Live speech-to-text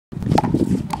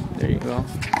go.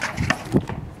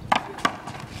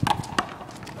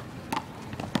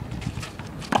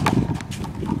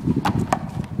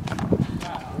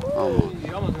 Almost.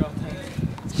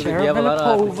 So you have a lot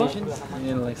of applications, and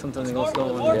then like sometimes they go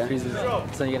slow when it freezes,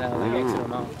 so you gotta like exit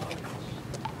them out.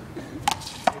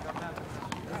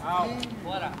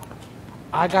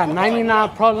 I got 99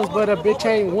 problems, but a bitch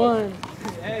ain't one.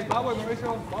 Hey, Baboy,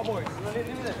 Mauricio, Baboy.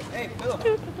 Hey, Pedro.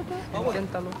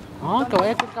 Ah, que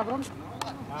vaya con el cabrón.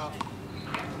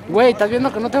 Güey, ¿estás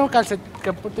viendo que no tengo calcetines? Que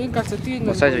estoy en calcetines.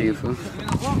 What size are you, fool?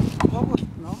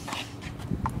 No.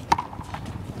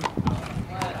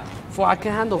 For I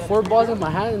can handle 4 balls in my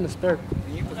hand and a spare.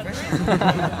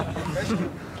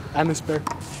 And a spare.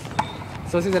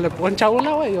 So si se le poncha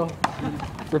una, güey, yo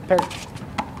repair.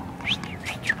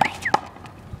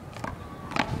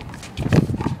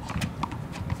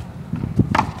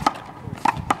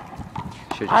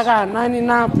 I got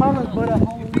 99 problems, but I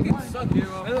only Suck,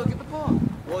 Pedro, get the ball.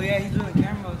 Well, yeah, he's doing the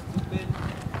camera, stupid.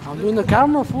 I'm doing the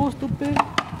camera, fool, stupid.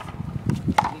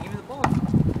 Give me the ball.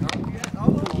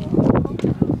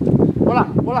 Hola,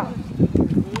 hola.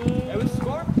 Hey, what's the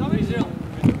score? Tell me. 3-0.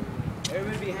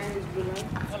 Everybody behind this blue line.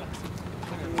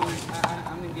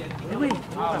 I'm going to get it.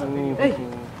 Hey,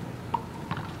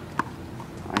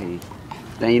 hey.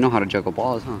 Then you know how to juggle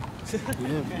balls, huh? Yeah,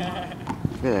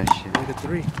 look at that shit. like a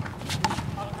 3.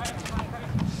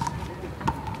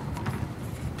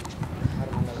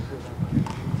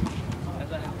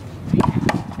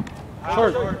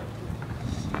 Short.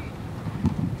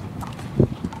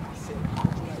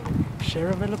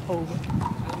 Sheriff Vilapova.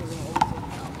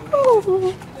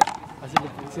 ¿Así le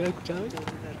pusiste escuchado?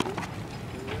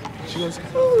 She goes,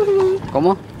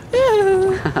 ¿Cómo?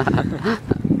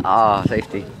 Ah,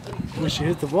 safety. when she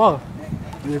hits the ball.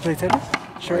 Do they play tennis?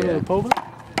 Sheriff Vilapova?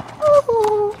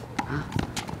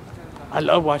 I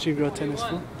love watching girl tennis,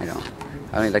 fool. I know.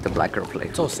 I only like the black girl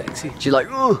play. So sexy. She's like,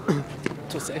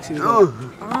 So sexy.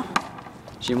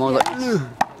 she moans like,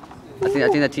 I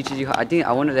think that teaches you how,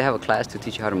 I wonder if they have a class to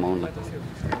teach you how to moan.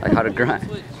 Like how to grind.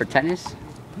 For tennis?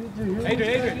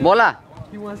 Adrian. Bola!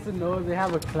 He wants to know if they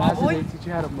have a class and they teach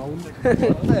you how to moan.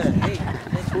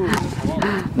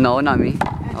 No, not me.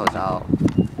 I was out.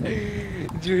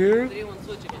 Did you hear him?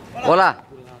 Bola!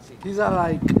 He's all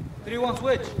like, 3-1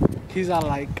 switch. he's all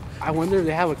like, I wonder if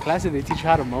they have a class and they teach you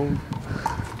how to moan.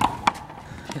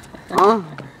 Huh?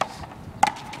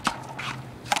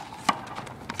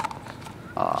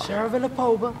 Sheriff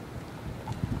Vilapova.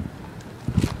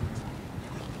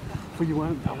 What you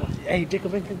want? Hey,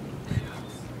 Jacob,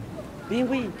 being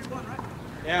weed.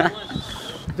 Yeah.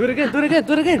 Do it again, do it again,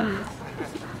 do it again.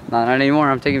 No, not anymore.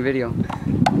 I'm taking video.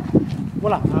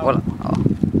 Voila. Bola. Oh,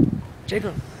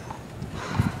 Jacob.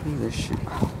 this shit.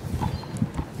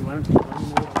 You want to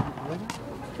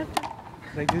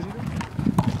like this?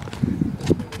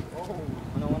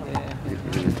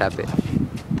 Just tap it.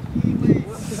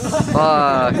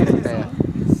 Fuck.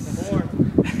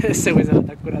 Ese güey se la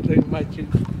está curando bien machín.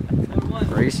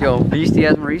 Mauricio. Beastie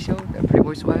ass Mauricio. That pretty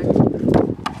boy swag.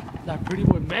 That pretty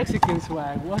boy Mexican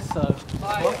swag. What's up?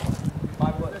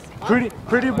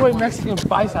 Pretty boy Mexican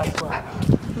bicep swag.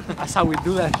 That's how we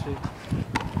do that shit.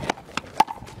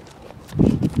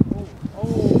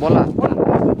 Bola.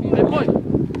 Hey boy.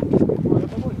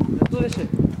 Let's do this shit.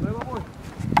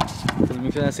 Let me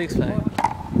feel that 6-pack.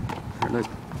 Look.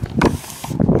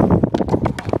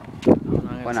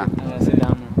 Buena. I gotta sit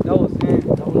down now. That was it.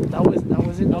 That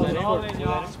was it. That was all in,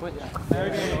 y'all.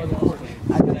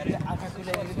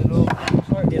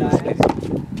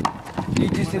 You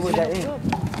just did with that in.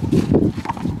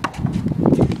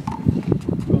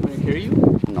 You want me to carry you?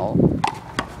 No.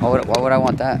 Why would I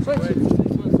want that? See,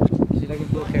 like a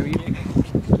little carry you.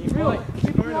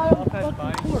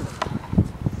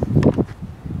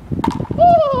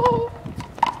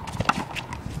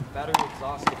 Battery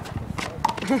exhausted.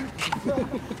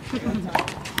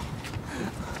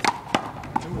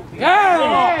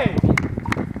 ¡Yeah!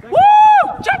 ¡Woo!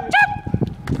 ¡Chap, chap!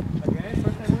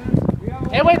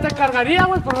 Güey, te cargaría,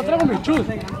 güey, pero no traigo mi chus.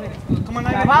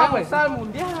 Vamos, está el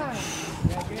mundial.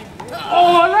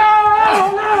 ¡Ole!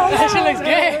 ¡Ole! That shit looks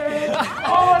gay.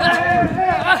 ¡Ole!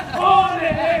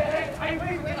 ¡Ole! ¡Ay,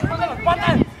 güey! ¡Ponte las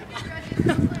patas!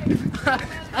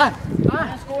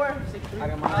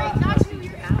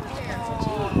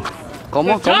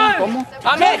 ¿Cómo? ¿Cómo? ¿Cómo?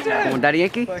 ¿Como Daddy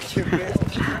Yankee?